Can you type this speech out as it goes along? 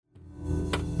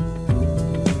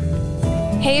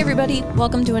Hey everybody,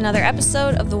 welcome to another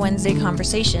episode of the Wednesday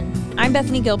Conversation. I'm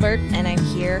Bethany Gilbert, and I'm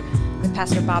here with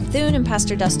Pastor Bob Thune and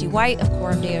Pastor Dusty White of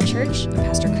Quorum Deo Church and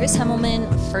Pastor Chris Hemmelman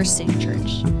of First City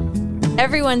Church.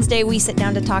 Every Wednesday, we sit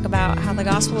down to talk about how the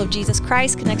gospel of Jesus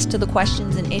Christ connects to the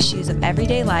questions and issues of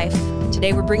everyday life.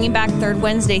 Today, we're bringing back Third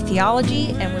Wednesday Theology,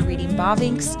 and we're reading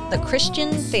Bavinck's The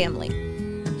Christian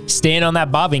Family. Staying on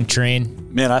that Bavinck train.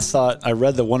 Man, I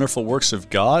read The Wonderful Works of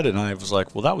God, and I was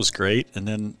like, well, that was great. And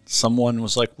then someone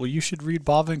was like, well, you should read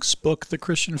Bavinck's book, The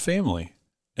Christian Family.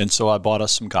 And so I bought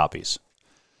us some copies.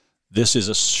 This is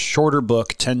a shorter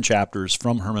book, 10 chapters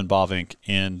from Herman Bavinck.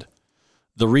 And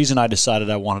the reason I decided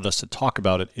I wanted us to talk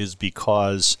about it is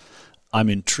because I'm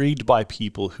intrigued by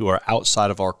people who are outside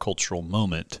of our cultural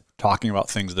moment, talking about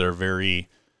things that are very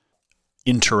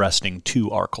interesting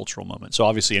to our cultural moment. So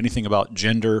obviously anything about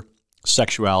gender,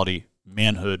 sexuality,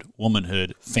 manhood,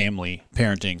 womanhood, family,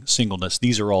 parenting, singleness,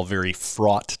 these are all very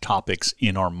fraught topics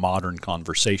in our modern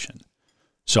conversation.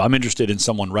 So I'm interested in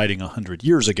someone writing 100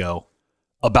 years ago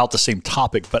about the same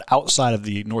topic, but outside of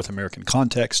the North American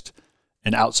context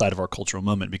and outside of our cultural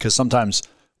moment, because sometimes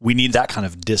we need that kind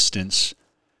of distance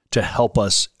to help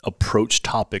us approach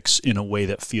topics in a way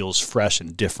that feels fresh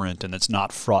and different, and it's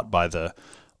not fraught by the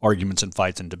arguments and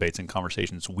fights and debates and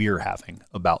conversations we're having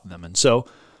about them. And so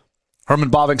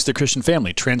Herman Bavinck's The Christian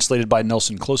Family, translated by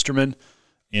Nelson Klosterman.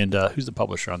 And who's the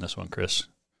publisher on this one, Chris?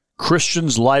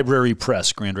 Christian's Library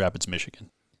Press, Grand Rapids,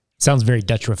 Michigan. Sounds very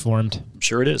Dutch Reformed. I'm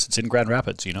sure it is. It's in Grand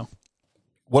Rapids, you know.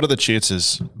 What are the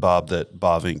chances, Bob, that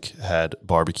Bavinck had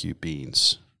barbecue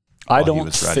beans? I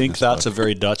don't think that's a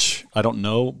very Dutch, I don't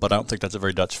know, but I don't think that's a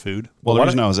very Dutch food. Well, the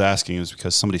reason I was asking was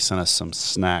because somebody sent us some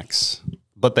snacks,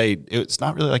 but it's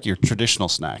not really like your traditional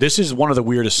snack. This is one of the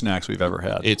weirdest snacks we've ever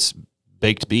had. It's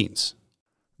baked beans.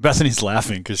 Bethany's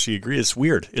laughing because she agrees. It's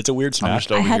weird. It's a weird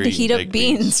snack. I had to heat up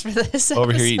beans for this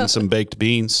Over here episode. eating some baked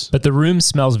beans. But the room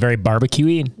smells very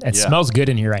barbecue-y. It smells good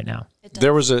in here right now.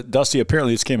 There was Dusty,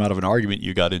 apparently this came out of an argument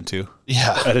you got into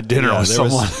at a dinner with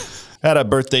someone. Had a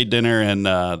birthday dinner, and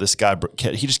this guy,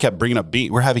 he just kept bringing up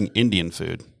beans. We're having Indian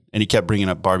food, and he kept bringing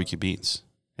up barbecue beans.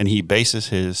 And he bases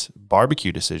his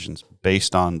barbecue decisions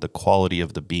based on the quality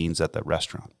of the beans at the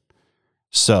restaurant.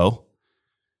 So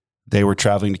they were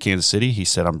traveling to Kansas City. He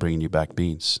said, I'm bringing you back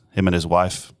beans. Him and his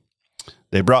wife,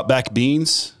 they brought back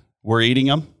beans. We're eating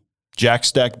them. Jack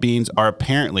Stack beans are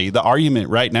apparently, the argument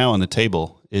right now on the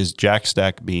table is Jack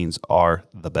Stack beans are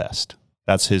the best.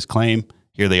 That's his claim.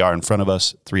 Here they are in front of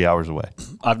us, 3 hours away.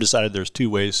 I've decided there's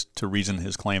two ways to reason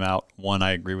his claim out. One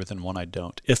I agree with and one I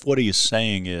don't. If what he is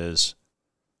saying is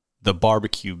the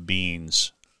barbecue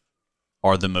beans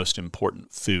are the most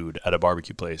important food at a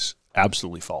barbecue place,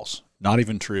 absolutely false. Not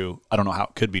even true. I don't know how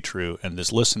it could be true. And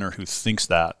this listener who thinks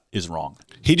that is wrong.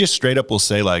 He just straight up will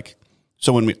say, like,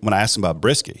 so when I asked him about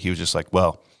brisket, he was just like,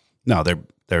 well, no,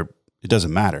 it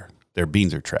doesn't matter. Their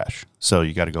beans are trash. So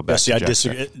you got to go back to Jack. I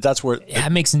disagree. That's where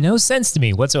that makes no sense to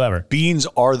me whatsoever. Beans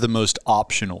are the most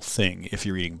optional thing if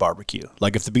you're eating barbecue.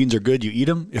 Like if the beans are good, you eat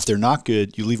them. If they're not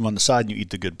good, you leave them on the side and you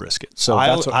eat the good brisket. So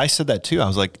I said that too. I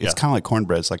was like, it's kind of like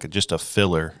cornbread. It's like just a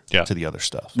filler to the other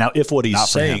stuff. Now, if what he's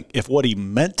saying, if what he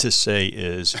meant to say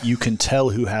is you can tell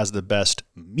who has the best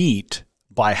meat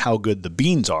by how good the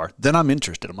beans are, then I'm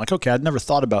interested. I'm like, okay, I'd never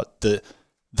thought about the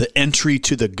entry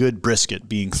to the good brisket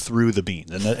being through the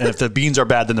beans. And if the beans are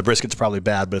bad, then the brisket's probably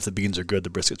bad. But if the beans are good, the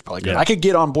brisket's probably good. Yeah. I could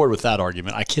get on board with that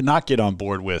argument. I cannot get on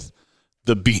board with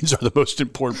the beans are the most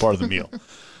important part of the meal.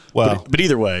 Well, but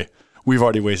either way, we've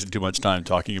already wasted too much time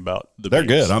talking about the beans.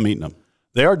 They're good. I'm eating them.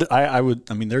 They are.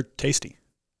 They're tasty.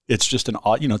 It's just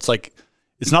it's like,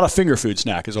 it's not a finger food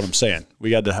snack is what I'm saying.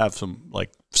 We had to have some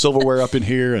like silverware up in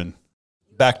here and.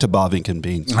 Back to Bavinck and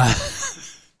beans.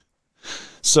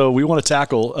 So we want to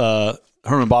tackle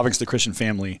Herman Bavinck's The Christian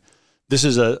Family. This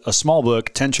is a small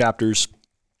book, 10 chapters.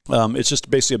 It's just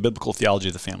basically a biblical theology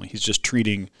of the family. He's just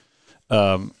treating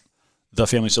the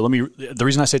family. So the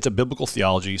reason I say it's a biblical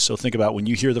theology, so think about when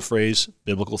you hear the phrase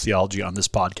biblical theology on this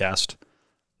podcast,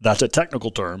 that's a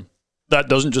technical term. That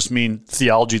doesn't just mean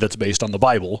theology that's based on the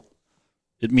Bible.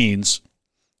 It means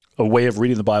a way of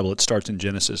reading the Bible that starts in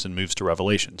Genesis and moves to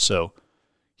Revelation. So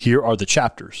here are the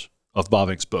chapters of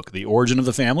Bavinck's book: the origin of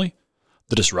the family,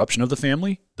 the disruption of the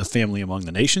family among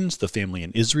the nations, the family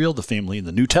in Israel, the family in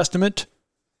the New Testament,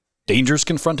 dangers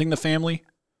confronting the family,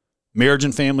 marriage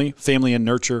and family, family and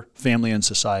nurture, family and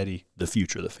society, the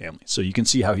future of the family. So you can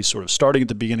see how he's sort of starting at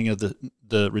the beginning of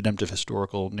the redemptive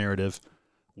historical narrative,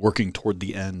 working toward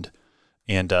the end.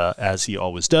 And as he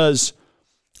always does,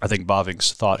 I think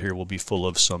Bavinck's thought here will be full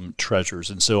of some treasures.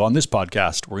 And so on this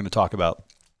podcast, we're going to talk about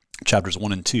chapters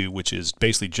 1 and 2, which is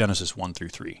basically Genesis 1 through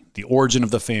 3, the origin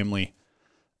of the family,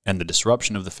 and the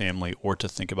disruption of the family, or to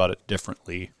think about it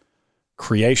differently,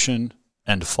 creation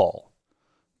and fall,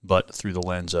 but through the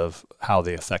lens of how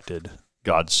they affected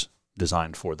God's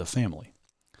design for the family.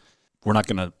 We're not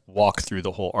going to walk through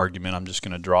the whole argument. I'm just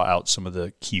going to draw out some of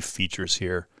the key features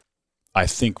here. I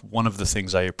think one of the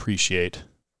things I appreciate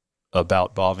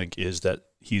about Bavinck is that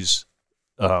he's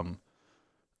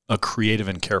a creative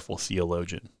and careful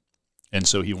theologian. And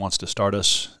so he wants to start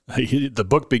us. The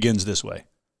book begins this way.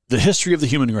 The history of the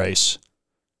human race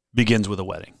begins with a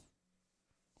wedding.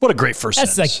 What a great first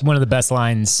sentence. That's like one of the best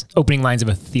opening lines of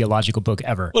a theological book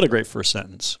ever. What a great first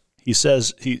sentence. He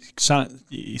says, he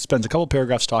spends a couple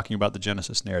paragraphs talking about the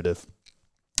Genesis narrative.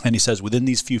 And he says, within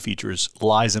these few features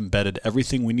lies embedded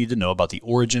everything we need to know about the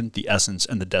origin, the essence,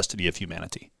 and the destiny of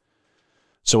humanity.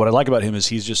 So what I like about him is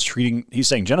he's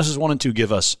saying Genesis 1 and 2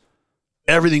 give us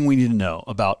everything we need to know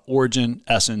about origin,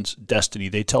 essence, destiny.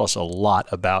 They tell us a lot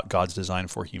about God's design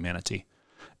for humanity.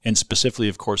 And specifically,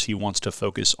 of course, he wants to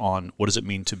focus on what does it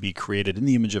mean to be created in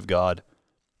the image of God,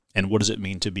 and what does it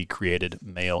mean to be created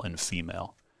male and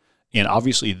female. And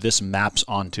obviously, this maps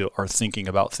onto our thinking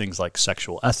about things like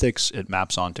sexual ethics. It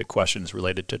maps onto questions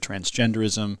related to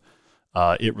transgenderism.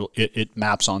 It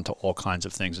maps onto all kinds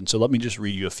of things. And so let me just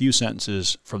read you a few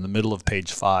sentences from the middle of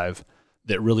page 5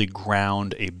 that really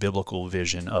ground a biblical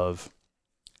vision of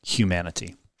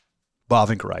humanity.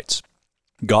 Bavinck writes,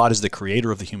 God is the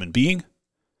creator of the human being,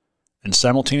 and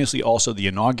simultaneously also the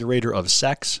inaugurator of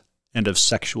sex and of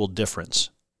sexual difference.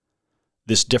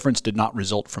 This difference did not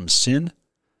result from sin.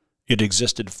 It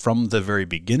existed from the very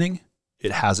beginning.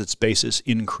 It has its basis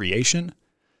in creation.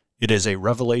 It is a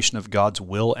revelation of God's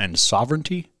will and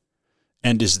sovereignty,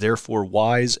 and is therefore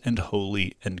wise and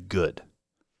holy and good.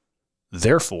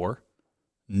 Therefore,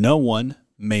 no one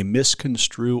may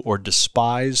misconstrue or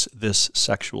despise this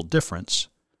sexual difference,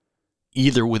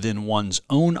 either within one's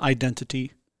own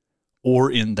identity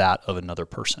or in that of another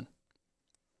person.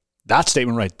 That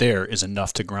statement right there is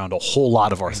enough to ground a whole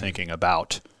lot of our thinking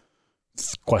about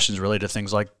questions related to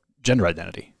things like gender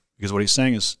identity. Because what he's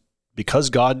saying is, because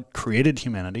God created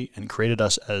humanity and created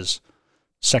us as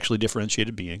sexually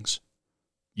differentiated beings,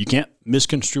 you can't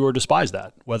misconstrue or despise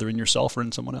that, whether in yourself or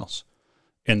in someone else.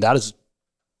 And that is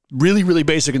really, really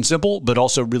basic and simple, but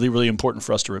also really, really important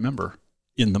for us to remember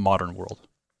in the modern world.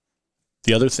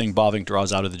 The other thing Bavinck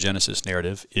draws out of the Genesis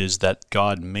narrative is that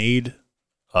God made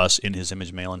us in his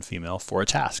image, male and female, for a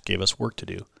task, gave us work to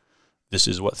do. This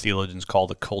is what theologians call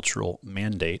the cultural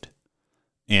mandate.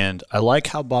 And I like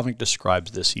how Bavinck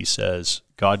describes this. He says,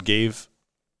 God gave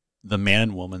the man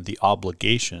and woman the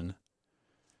obligation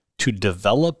to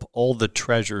develop all the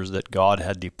treasures that God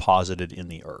had deposited in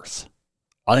the earth.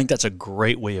 I think that's a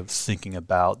great way of thinking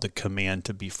about the command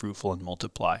to be fruitful and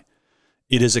multiply.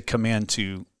 It is a command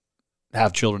to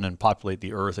have children and populate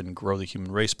the earth and grow the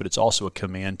human race, but it's also a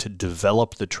command to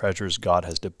develop the treasures God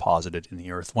has deposited in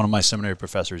the earth. One of my seminary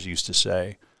professors used to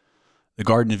say, the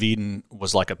Garden of Eden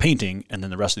was like a painting, and then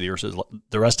the rest of the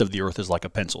earth is like a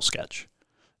pencil sketch.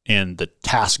 And the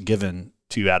task given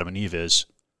to Adam and Eve is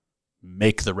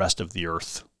make the rest of the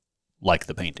earth like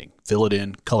the painting. Fill it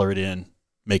in, color it in,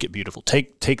 make it beautiful.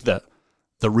 Take the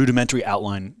rudimentary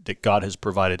outline that God has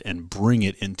provided and bring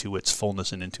it into its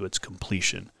fullness and into its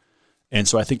completion. And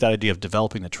so I think that idea of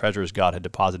developing the treasures God had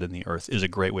deposited in the earth is a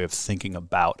great way of thinking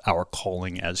about our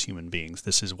calling as human beings.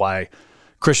 This is why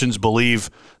Christians believe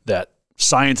that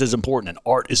science is important, and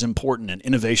art is important, and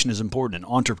innovation is important,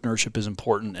 and entrepreneurship is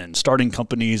important, and starting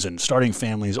companies and starting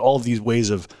families, all of these ways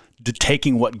of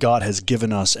taking what God has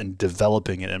given us and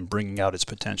developing it and bringing out its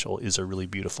potential is a really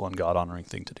beautiful and God-honoring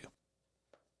thing to do.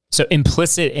 So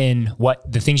implicit in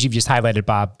what the things you've just highlighted,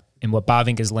 Bob, and what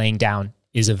Bavinck is laying down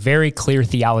is a very clear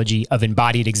theology of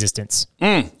embodied existence.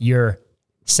 Your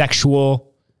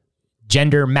sexual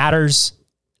gender matters.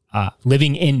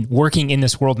 Working in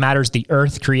this world matters. The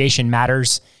earth creation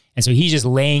matters. And so he's just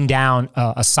laying down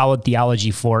a solid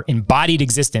theology for embodied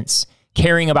existence,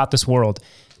 caring about this world.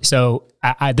 So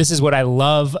this is what I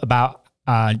love about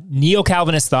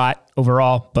neo-Calvinist thought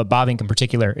overall, but Bavinck in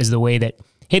particular, is the way that,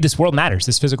 hey, this world matters.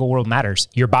 This physical world matters.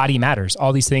 Your body matters.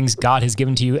 All these things God has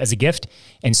given to you as a gift,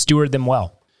 and steward them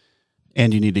well.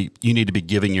 And you need to be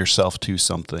giving yourself to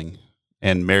something.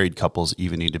 And married couples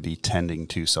even need to be tending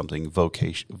to something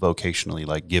vocationally,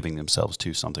 like giving themselves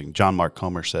to something. John Mark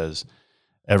Comer says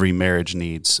every marriage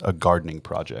needs a gardening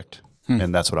project.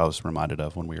 And that's what I was reminded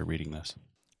of when we were reading this.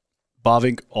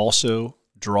 Bavinck also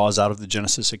draws out of the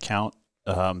Genesis account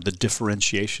the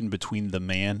differentiation between the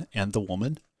man and the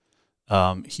woman.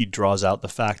 He draws out the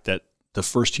fact that the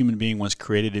first human being was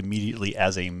created immediately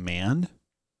as a man,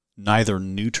 neither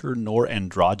neuter nor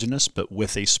androgynous, but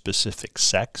with a specific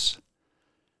sex.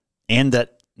 and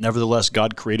that nevertheless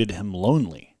God created him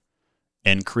lonely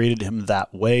and created him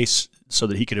that way so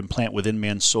that he could implant within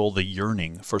man's soul the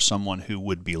yearning for someone who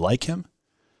would be like him,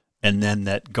 and then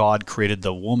that God created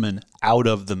the woman out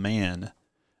of the man,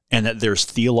 and that there's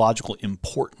theological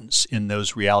importance in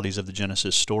those realities of the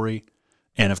Genesis story,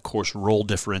 and of course role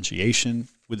differentiation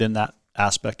within that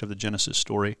aspect of the Genesis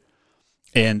story.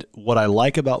 And what I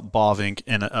like about Bavinck,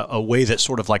 and a way that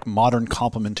sort of like modern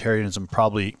complementarianism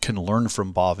probably can learn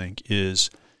from Bavinck, is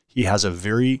he has a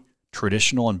very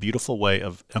traditional and beautiful way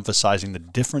of emphasizing the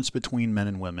difference between men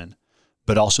and women,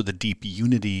 but also the deep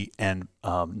unity and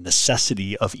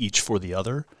necessity of each for the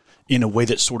other in a way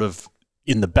that sort of,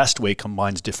 in the best way,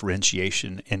 combines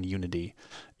differentiation and unity.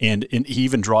 And he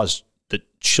even draws the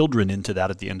children into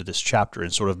that at the end of this chapter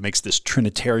and sort of makes this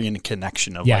Trinitarian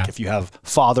connection of like, if you have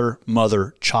father,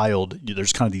 mother, child,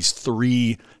 there's kind of these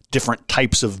three different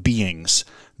types of beings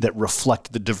that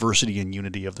reflect the diversity and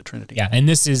unity of the Trinity. Yeah, and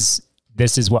this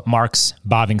is what marks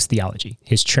Bavinck's theology,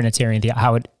 his Trinitarian,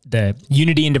 the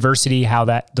unity and diversity, how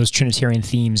those Trinitarian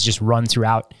themes just run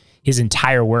throughout his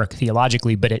entire work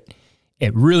theologically, but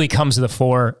it really comes to the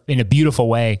fore in a beautiful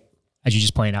way, as you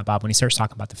just pointed out, Bob, when he starts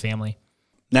talking about the family.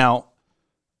 Now,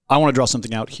 I want to draw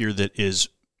something out here that is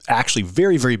actually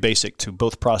very, very basic to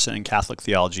both Protestant and Catholic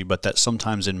theology, but that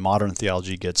sometimes in modern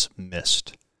theology gets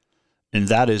missed. And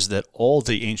that is that all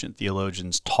the ancient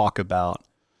theologians talk about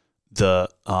the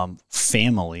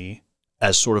family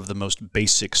as sort of the most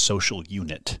basic social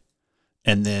unit.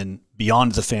 And then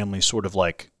beyond the family, sort of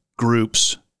like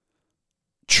groups,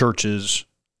 churches,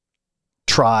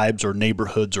 tribes or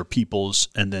neighborhoods or peoples,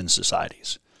 and then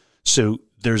societies. So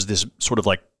there's this sort of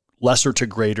like lesser to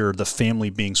greater, the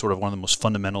family being sort of one of the most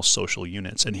fundamental social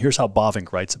units. And here's how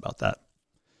Bavinck writes about that.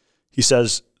 He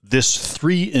says, this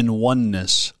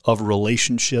three-in-oneness of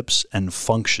relationships and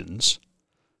functions,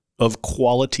 of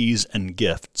qualities and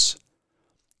gifts,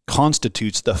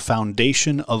 constitutes the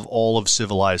foundation of all of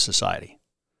civilized society.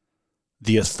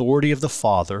 The authority of the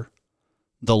father,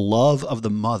 the love of the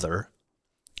mother,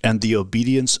 and the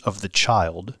obedience of the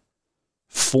child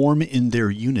form in their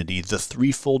unity the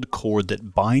threefold cord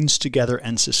that binds together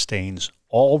and sustains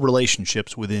all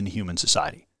relationships within human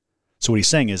society. So what he's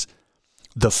saying is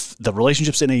the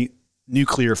relationships in a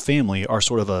nuclear family are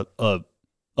sort of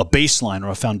a baseline or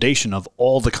a foundation of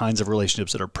all the kinds of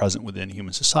relationships that are present within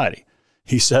human society.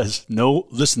 He says, no,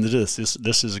 listen to this.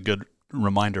 This is a good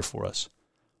reminder for us.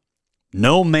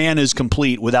 No man is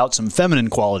complete without some feminine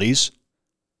qualities.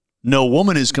 No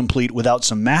woman is complete without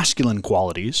some masculine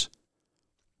qualities.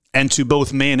 And to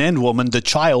both man and woman, the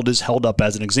child is held up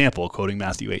as an example, quoting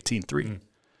Matthew 18:3.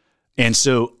 And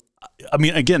so, I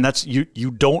mean, again, that's you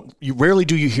rarely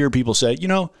do you hear people say,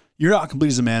 you're not complete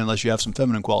as a man unless you have some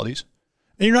feminine qualities.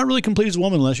 And you're not really complete as a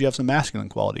woman unless you have some masculine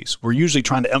qualities. We're usually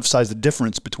trying to emphasize the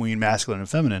difference between masculine and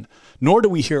feminine, nor do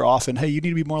we hear often, hey, you need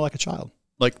to be more like a child.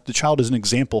 Like the child is an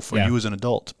example for you as an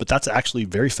adult, but that's actually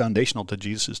very foundational to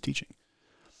Jesus' teaching.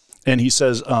 And he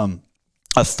says,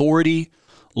 authority,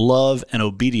 love, and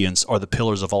obedience are the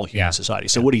pillars of all human society.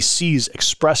 So what he sees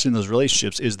expressed in those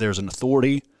relationships is there's an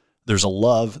authority, there's a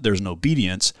love, there's an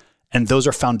obedience, and those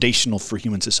are foundational for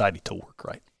human society to work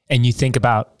right. And you think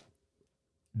about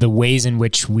the ways in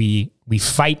which we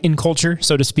fight in culture,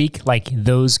 so to speak, like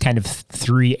those kind of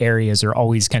three areas are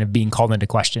always kind of being called into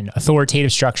question.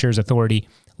 Authoritative structures, authority,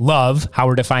 love, how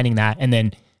we're defining that, and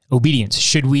then obedience.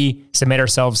 Should we submit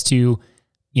ourselves to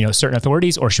certain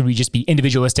authorities, or should we just be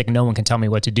individualistic and no one can tell me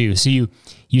what to do? So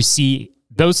you see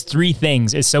those three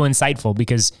things is so insightful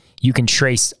because you can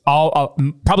trace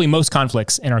probably most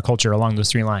conflicts in our culture along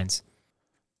those three lines.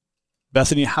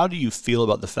 Bethany, how do you feel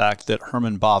about the fact that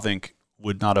Herman Bavinck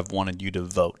would not have wanted you to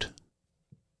vote?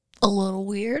 A little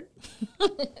weird.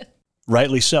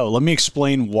 Rightly so. Let me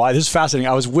explain why. This is fascinating.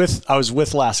 I was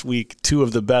with last week two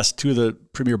of the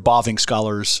premier Bavinck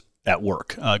scholars at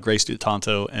work, Grace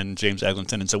DuTanto and James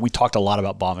Eglinton. And so we talked a lot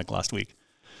about Bavinck last week.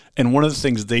 And one of the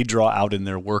things they draw out in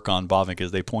their work on Bavinck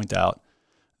is they point out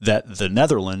that the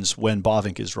Netherlands, when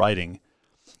Bavinck is writing,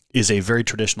 is a very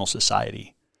traditional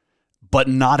society, but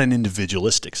not an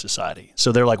individualistic society.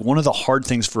 So they're like, one of the hard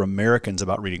things for Americans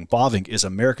about reading Bavinck is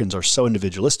Americans are so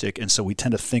individualistic, and so we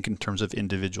tend to think in terms of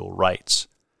individual rights.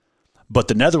 But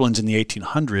the Netherlands in the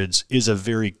 1800s is a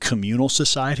very communal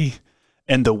society,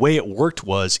 and the way it worked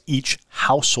was each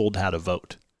household had a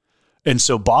vote. And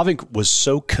so Bavinck was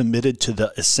so committed to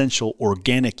the essential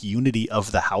organic unity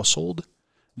of the household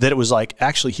that it was like,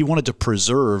 actually, he wanted to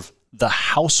preserve the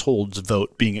household's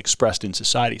vote being expressed in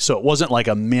society. So it wasn't like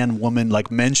a man-woman,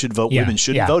 like men should vote, women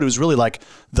shouldn't vote. It was really like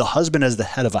the husband as the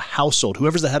head of a household.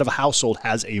 Whoever's the head of a household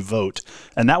has a vote.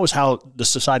 And that was how the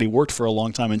society worked for a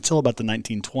long time until about the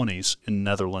 1920s in the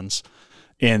Netherlands.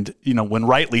 And, when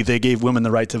rightly they gave women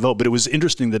the right to vote. But it was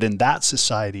interesting that in that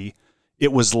society,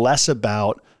 it was less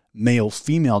about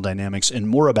male-female dynamics and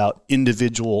more about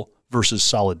individual versus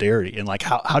solidarity. And like,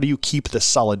 how do you keep the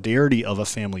solidarity of a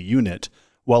family unit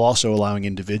while also allowing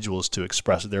individuals to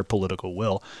express their political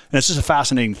will? And it's just a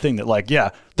fascinating thing that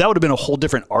that would have been a whole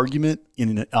different argument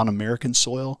on American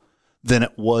soil than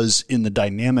it was in the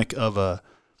dynamic of a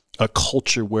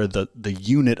culture where the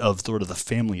unit of sort of the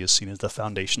family is seen as the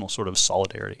foundational sort of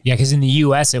solidarity. Yeah, because in the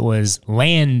U.S. it was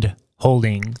land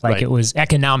holding, Right. It was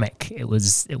economic. It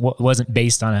wasn't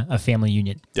based on a family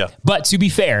union. Yeah. But to be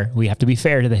fair, we have to be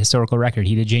fair to the historical record.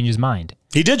 He did change his mind.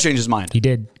 He did change his mind. He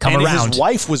did come and around. His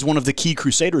wife was one of the key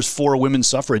crusaders for women's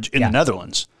suffrage in the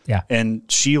Netherlands. Yeah. And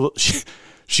she was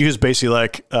basically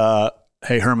like,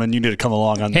 hey, Herman, you need to come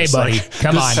along on this. Hey, buddy,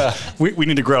 come on. We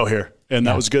need to grow here. And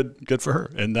that was good for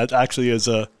her. And that actually is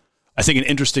I think an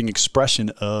interesting expression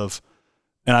of,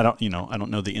 and I don't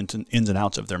know the ins and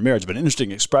outs of their marriage, but an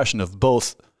interesting expression of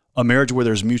both a marriage where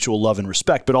there's mutual love and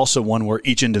respect, but also one where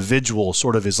each individual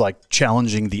sort of is like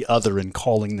challenging the other and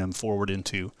calling them forward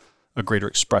into a greater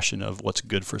expression of what's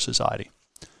good for society.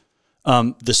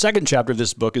 The second chapter of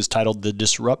this book is titled The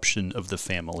Disruption of the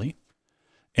Family.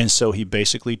 And so he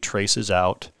basically traces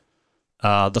out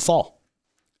the fall.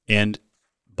 And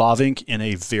Bavinck, in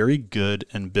a very good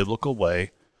and biblical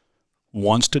way,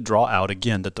 wants to draw out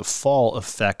again that the fall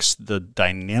affects the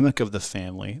dynamic of the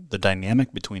family, the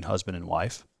dynamic between husband and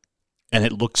wife. And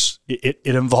it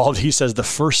involved, he says, the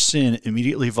first sin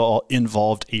immediately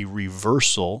involved a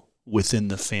reversal within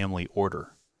the family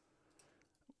order.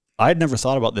 I had never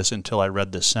thought about this until I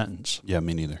read this sentence. Yeah,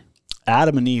 me neither.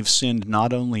 Adam and Eve sinned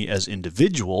not only as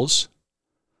individuals,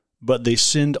 but they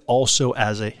sinned also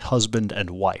as a husband and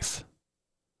wife,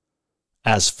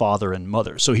 as father and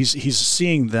mother. So he's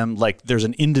seeing them like there's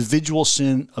an individual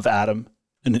sin of Adam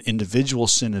and an individual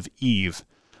sin of Eve,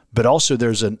 but also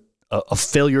there's a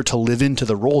failure to live into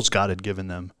the roles God had given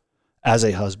them as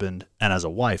a husband and as a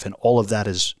wife. And all of that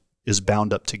is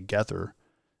bound up together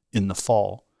in the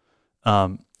fall.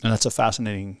 And that's a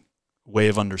fascinating way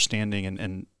of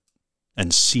understanding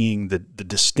and seeing the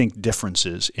distinct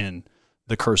differences in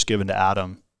the curse given to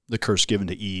Adam, the curse given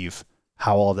to Eve,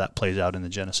 how all of that plays out in the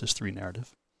Genesis 3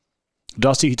 narrative.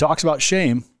 Dusty, he talks about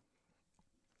shame.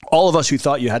 All of us who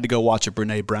thought you had to go watch a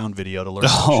Brene Brown video to learn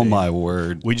about shame. Oh, my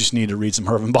word. We just need to read some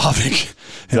Herman Bavinck.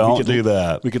 Don't do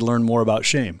that. We could learn more about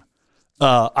shame.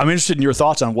 I'm interested in your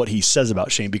thoughts on what he says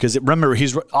about shame, because remember,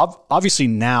 he's obviously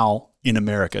now in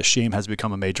America, shame has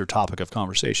become a major topic of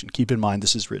conversation. Keep in mind,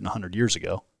 this is written 100 years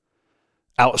ago,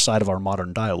 outside of our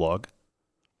modern dialogue.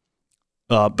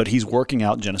 But he's working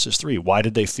out Genesis 3. Why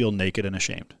did they feel naked and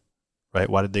ashamed? Right?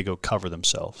 Why did they go cover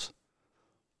themselves?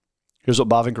 Here's what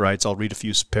Bavinck writes. I'll read a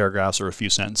few paragraphs or a few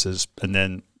sentences and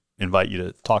then invite you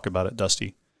to talk about it,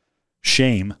 Dusty.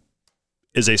 Shame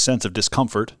is a sense of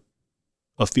discomfort,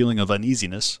 a feeling of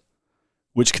uneasiness,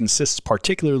 which consists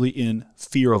particularly in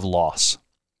fear of loss,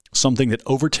 something that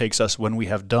overtakes us when we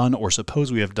have done or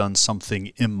suppose we have done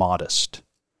something immodest.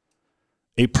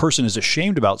 A person is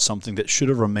ashamed about something that should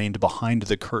have remained behind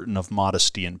the curtain of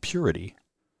modesty and purity,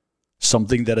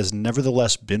 something that has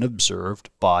nevertheless been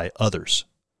observed by others.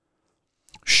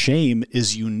 Shame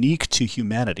is unique to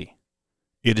humanity.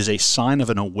 It is a sign of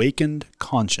an awakened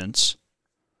conscience,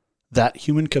 that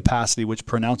human capacity which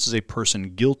pronounces a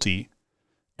person guilty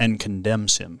and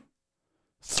condemns him.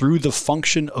 Through the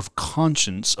function of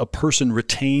conscience, a person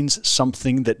retains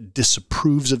something that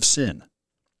disapproves of sin,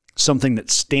 something that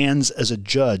stands as a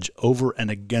judge over and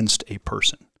against a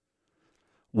person.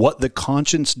 What the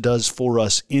conscience does for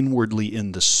us inwardly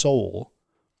in the soul,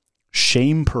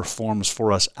 shame performs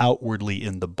for us outwardly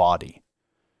in the body.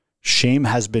 Shame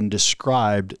has been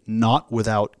described, not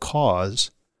without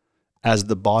cause, as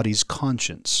the body's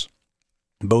conscience.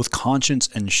 Both conscience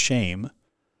and shame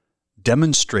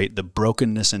demonstrate the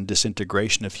brokenness and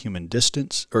disintegration of human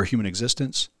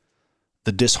existence,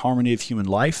 the disharmony of human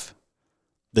life,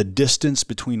 the distance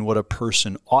between what a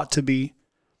person ought to be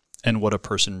and what a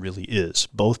person really is.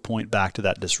 Both point back to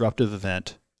that disruptive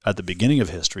event at the beginning of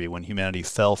history when humanity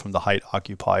fell from the height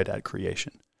occupied at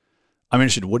creation. I'm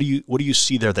interested, what do you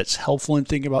see there that's helpful in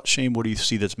thinking about shame? What do you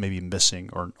see that's maybe missing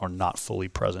or not fully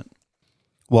present?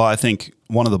 Well, I think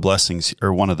one of the blessings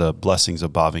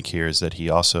of Bavinck here is that he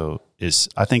also is,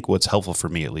 I think what's helpful for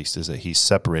me at least, is that he's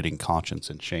separating conscience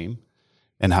and shame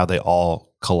and how they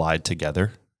all collide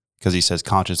together because he says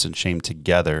conscience and shame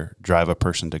together drive a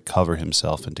person to cover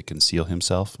himself and to conceal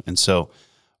himself. And so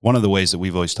one of the ways that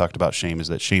we've always talked about shame is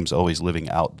that shame's always living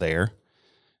out there.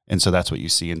 And so that's what you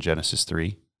see in Genesis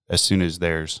 3. As soon as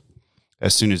there's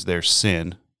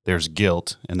sin, there's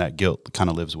guilt, and that guilt kind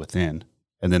of lives within.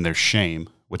 And then there's shame,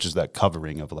 which is that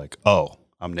covering of like, oh,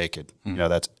 I'm naked.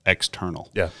 That's external.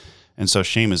 Yeah. And so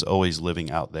shame is always living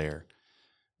out there.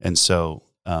 And so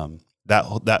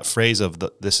that phrase of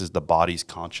this is the body's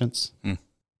conscience,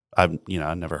 I've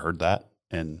never heard that,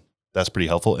 and that's pretty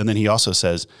helpful. And then he also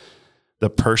says the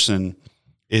person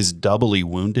is doubly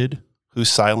wounded who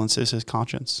silences his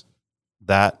conscience.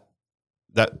 That's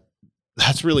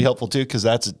really helpful too, because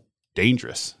that's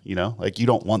dangerous. Like you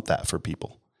don't want that for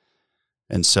people.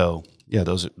 And so, yeah,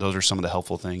 those are some of the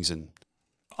helpful things. And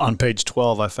on page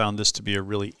 12, I found this to be a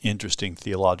really interesting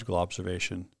theological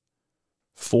observation.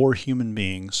 For human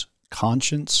beings,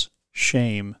 conscience,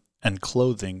 shame, and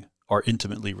clothing are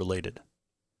intimately related.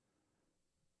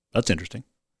 That's interesting.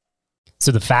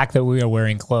 So the fact that we are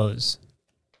wearing clothes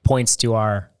points to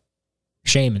our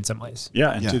shame in some ways.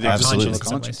 Yeah, and to the existential Conscience.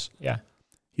 conscience. Yeah.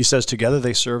 He says, together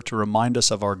they serve to remind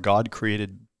us of our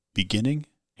God-created beginning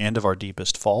and of our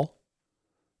deepest fall.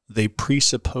 They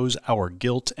presuppose our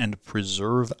guilt and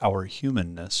preserve our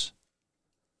humanness.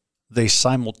 They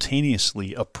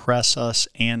simultaneously oppress us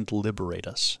and liberate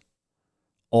us.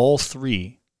 All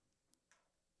three,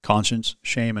 conscience,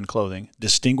 shame, and clothing,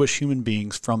 distinguish human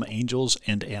beings from angels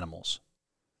and animals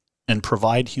and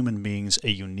provide human beings a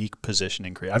unique position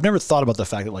in creation. I've never thought about the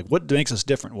fact that, like, what makes us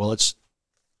different? Well, it's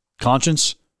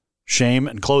conscience, shame,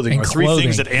 and clothing are three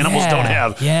things that animals don't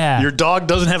have. Yeah. Your dog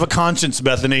doesn't have a conscience,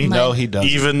 Bethany. No, he doesn't.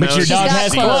 Even But though your dog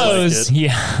has seems like clothes. it.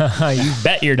 Yeah. You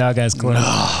bet your dog has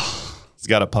clothes. he's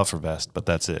got a puffer vest, but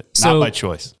that's it. So- Not by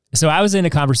choice. So I was in a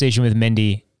conversation with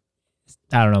Mindy,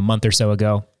 I don't know, a month or so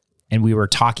ago, and we were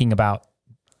talking about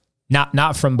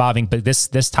not from Bavinck, but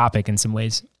this topic in some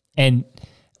ways. And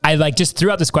I just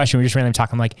threw out this question. We just randomly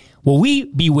talking. I'm like, will we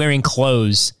be wearing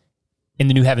clothes in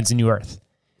the new heavens and new earth?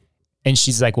 And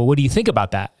she's like, well, what do you think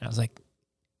about that? And I was like,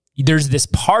 there's this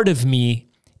part of me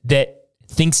that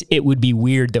thinks it would be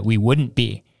weird that we wouldn't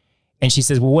be. And she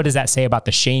says, well, what does that say about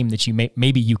the shame that you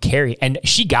maybe you carry? And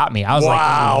she got me. I was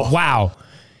like, wow.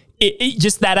 It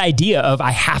just that idea of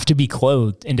I have to be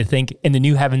clothed, and to think in the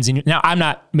new heavens. Now, I'm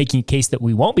not making a case that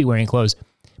we won't be wearing clothes,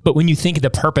 but when you think of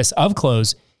the purpose of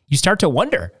clothes, you start to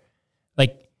wonder,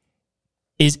 like,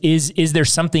 is there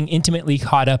something intimately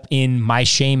caught up in my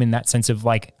shame in that sense of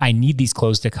like, I need these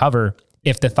clothes to cover,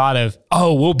 if the thought of,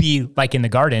 oh, we'll be like in the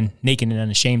garden, naked and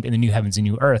unashamed in the new heavens and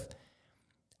new earth.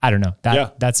 I don't know.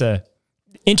 That's a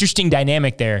interesting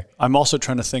dynamic there. I'm also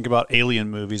trying to think about alien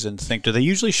movies and think, do they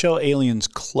usually show aliens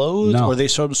clothed, or are they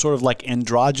sort of like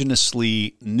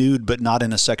androgynously nude, but not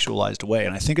in a sexualized way?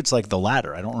 And I think it's like the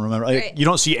latter. I don't remember. Right. You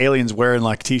don't see aliens wearing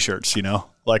like t-shirts,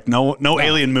 like no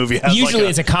alien movie has. Usually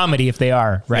it's a comedy if they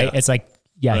are, right? Yeah. It's like,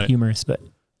 Right. humorous, but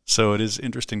So it is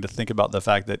interesting to think about the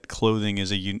fact that clothing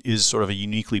is sort of a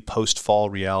uniquely post-fall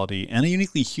reality and a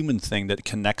uniquely human thing that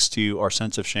connects to our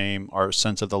sense of shame, our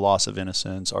sense of the loss of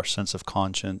innocence, our sense of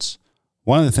conscience.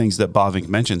 One of the things that Bavinck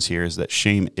mentions here is that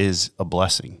shame is a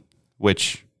blessing,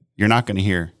 which you're not going to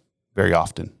hear very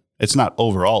often. It's not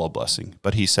overall a blessing,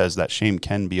 but he says that shame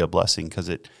can be a blessing because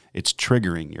it's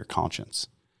triggering your conscience.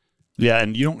 Yeah,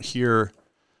 and you don't hear,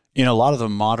 in a lot of the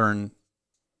modern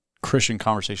Christian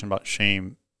conversation about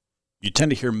shame, you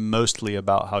tend to hear mostly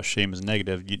about how shame is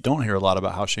negative. You don't hear a lot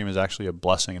about how shame is actually a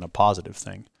blessing and a positive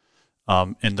thing.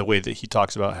 And the way that he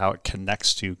talks about how it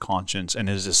connects to conscience and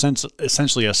is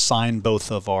essentially a sign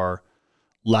both of our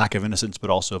lack of innocence, but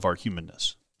also of our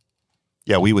humanness.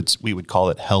 Yeah, we would call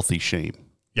it healthy shame.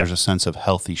 Yeah. There's a sense of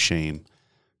healthy shame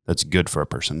that's good for a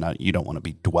person. You don't want to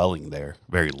be dwelling there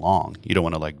very long. You don't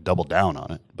want to like double down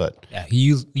on it. But yeah,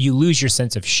 you lose your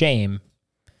sense of shame,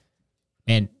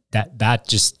 and that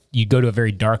just, you go to a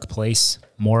very dark place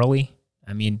morally.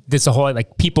 I mean, this a whole,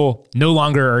 like, people no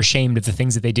longer are ashamed of the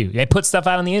things that they do. They put stuff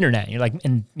out on the internet. You're like,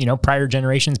 and prior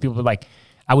generations, people were like,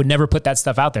 I would never put that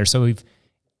stuff out there. So we've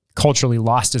culturally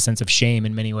lost a sense of shame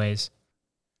in many ways.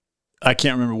 I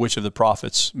can't remember which of the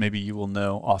prophets, maybe you will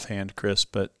know offhand, Chris,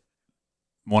 but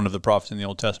one of the prophets in the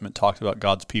Old Testament talked about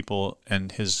God's people,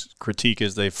 and his critique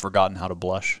is they've forgotten how to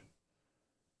blush,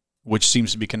 which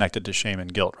seems to be connected to shame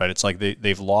and guilt, right? It's like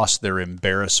they've lost their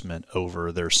embarrassment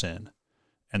over their sin,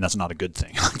 and that's not a good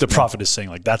thing. The prophet is saying,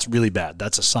 like, that's really bad.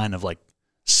 That's a sign of like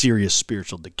serious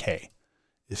spiritual decay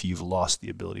if you've lost the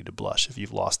ability to blush, if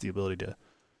you've lost the ability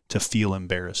to feel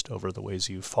embarrassed over the ways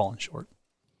you've fallen short.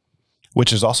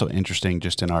 Which is also interesting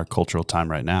just in our cultural time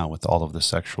right now with all of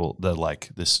this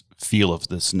feel of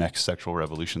this next sexual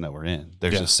revolution that we're in.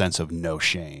 There's a sense of no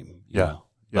shame. You know?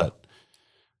 But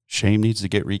shame needs to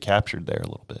get recaptured there a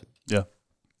little bit. Yeah.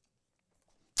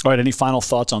 All right. Any final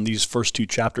thoughts on these first two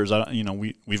chapters?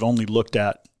 We've only looked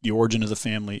at the origin of the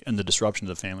family and the disruption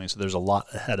of the family, so there's a lot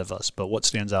ahead of us. But what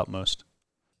stands out most?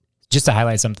 Just to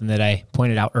highlight something that I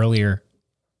pointed out earlier,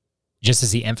 just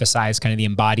as he emphasized kind of the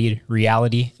embodied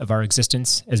reality of our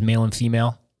existence as male and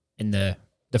female in the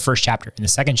first chapter. In the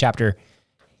second chapter,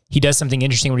 he does something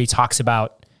interesting when he talks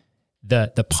about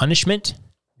the punishment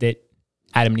that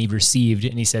Adam and Eve received.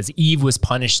 And he says, Eve was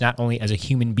punished not only as a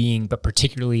human being, but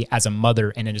particularly as a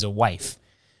mother and as a wife.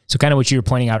 So kind of what you were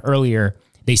pointing out earlier,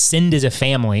 they sinned as a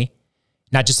family,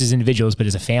 not just as individuals, but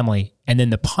as a family. And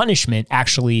then the punishment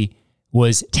actually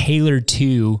was tailored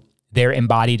to their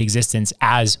embodied existence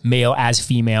as male, as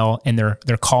female, and their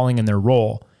calling and their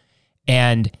role.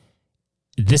 And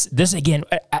this again,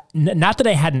 not that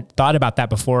I hadn't thought about that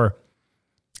before,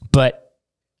 but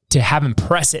to have him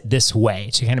press it this way,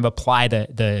 to kind of apply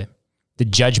the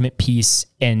judgment piece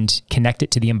and connect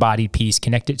it to the embodied piece,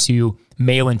 connect it to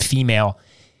male and female,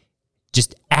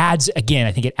 just adds, again,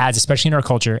 I think it adds, especially in our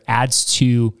culture, adds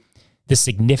to the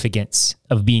significance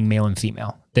of being male and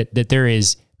female, that there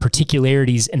is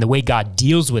particularities in the way God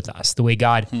deals with us, the way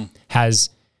God has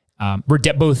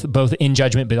both in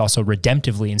judgment, but also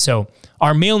redemptively. And so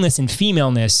our maleness and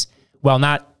femaleness, while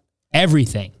not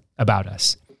everything about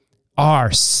us,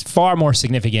 are far more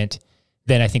significant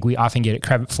than I think we often get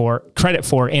credit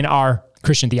for in our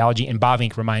Christian theology. And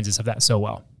Bavinck reminds us of that so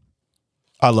well.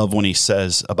 I love when he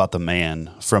says about the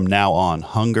man, from now on,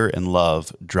 hunger and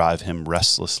love drive him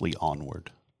restlessly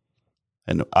onward.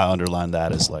 And I underline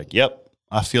that as like, yep,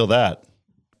 I feel that.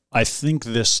 I think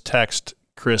this text,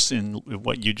 Chris, in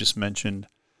what you just mentioned,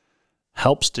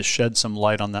 helps to shed some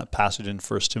light on that passage in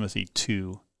 1 Timothy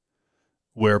 2,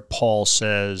 where Paul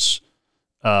says,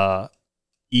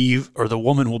 Eve or the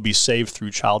woman will be saved through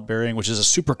childbearing, which is a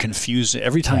super confusing.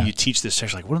 Every time you teach this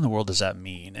text, like, what in the world does that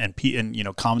mean? And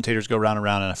commentators go round and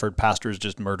round, and I've heard pastors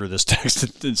just murder this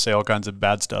text and say all kinds of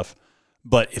bad stuff.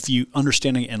 But if you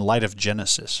understanding it in light of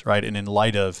Genesis, right, and in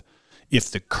light of if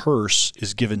the curse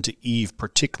is given to Eve,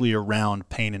 particularly around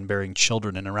pain and bearing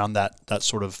children and around that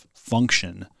sort of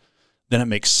function, then it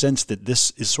makes sense that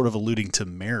this is sort of alluding to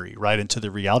Mary, right, and to the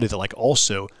reality that, like,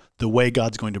 also the way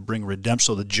God's going to bring redemption.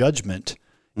 So the judgment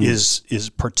is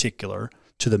particular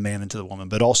to the man and to the woman,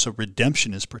 but also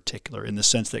redemption is particular in the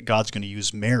sense that God's going to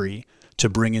use Mary to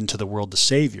bring into the world the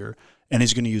Savior, and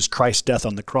he's going to use Christ's death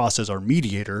on the cross as our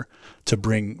mediator to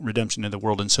bring redemption into the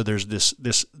world. And so there's this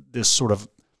sort of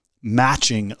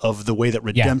matching of the way that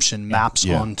redemption maps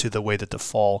onto the way that the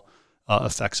fall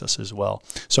affects us as well.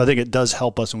 So I think it does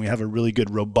help us, and we have a really good,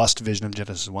 robust vision of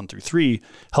Genesis 1 through 3,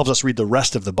 helps us read the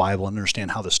rest of the Bible and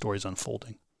understand how the story is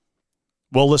unfolding.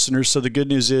 Well, listeners, so the good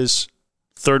news is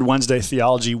Third Wednesday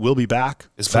Theology will be back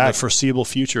for the foreseeable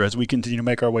future as we continue to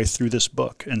make our way through this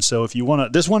book. And so if you want to,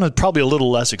 this one is probably a little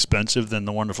less expensive than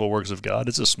The Wonderful Works of God.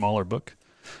 It's a smaller book.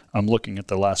 I'm looking at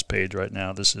the last page right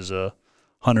now. This is a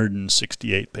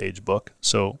 168-page book.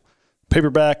 So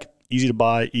paperback, easy to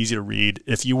buy, easy to read.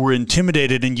 If you were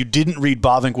intimidated and you didn't read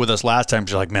Bavinck with us last time,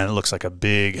 you're like, man, it looks like a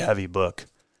big, heavy book.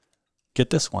 Get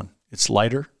this one. It's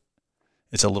lighter.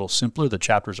 It's a little simpler. The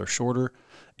chapters are shorter.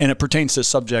 And it pertains to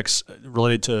subjects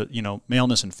related to,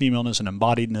 maleness and femaleness and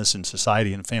embodiedness and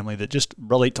society and family that just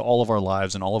relate to all of our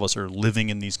lives, and all of us are living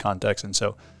in these contexts. And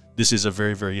so this is a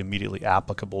very, very immediately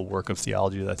applicable work of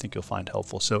theology that I think you'll find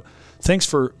helpful. So thanks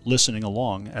for listening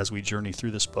along as we journey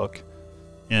through this book.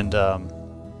 And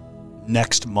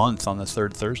next month on the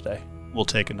third Thursday, we'll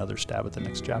take another stab at the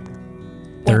next chapter.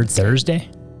 Third Thursday?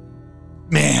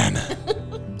 Man.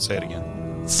 Say it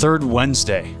again. Third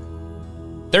Wednesday.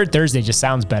 Third Thursday just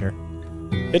sounds better.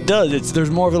 It does. There's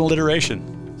more of an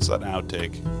alliteration. It's an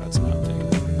outtake. That's an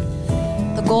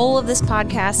outtake. The goal of this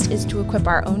podcast is to equip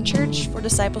our own church for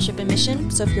discipleship and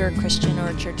mission. So if you're a Christian or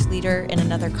a church leader in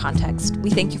another context, we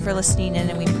thank you for listening in,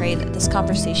 and we pray that this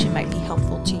conversation might be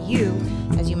helpful to you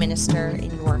as you minister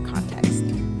in your context.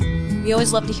 We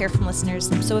always love to hear from listeners,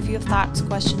 so if you have thoughts,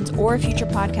 questions, or future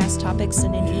podcast topics,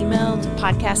 send an email to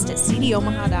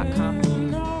podcast@cdomaha.com.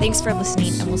 Thanks for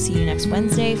listening, and we'll see you next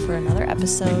Wednesday for another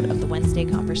episode of the Wednesday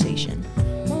Conversation.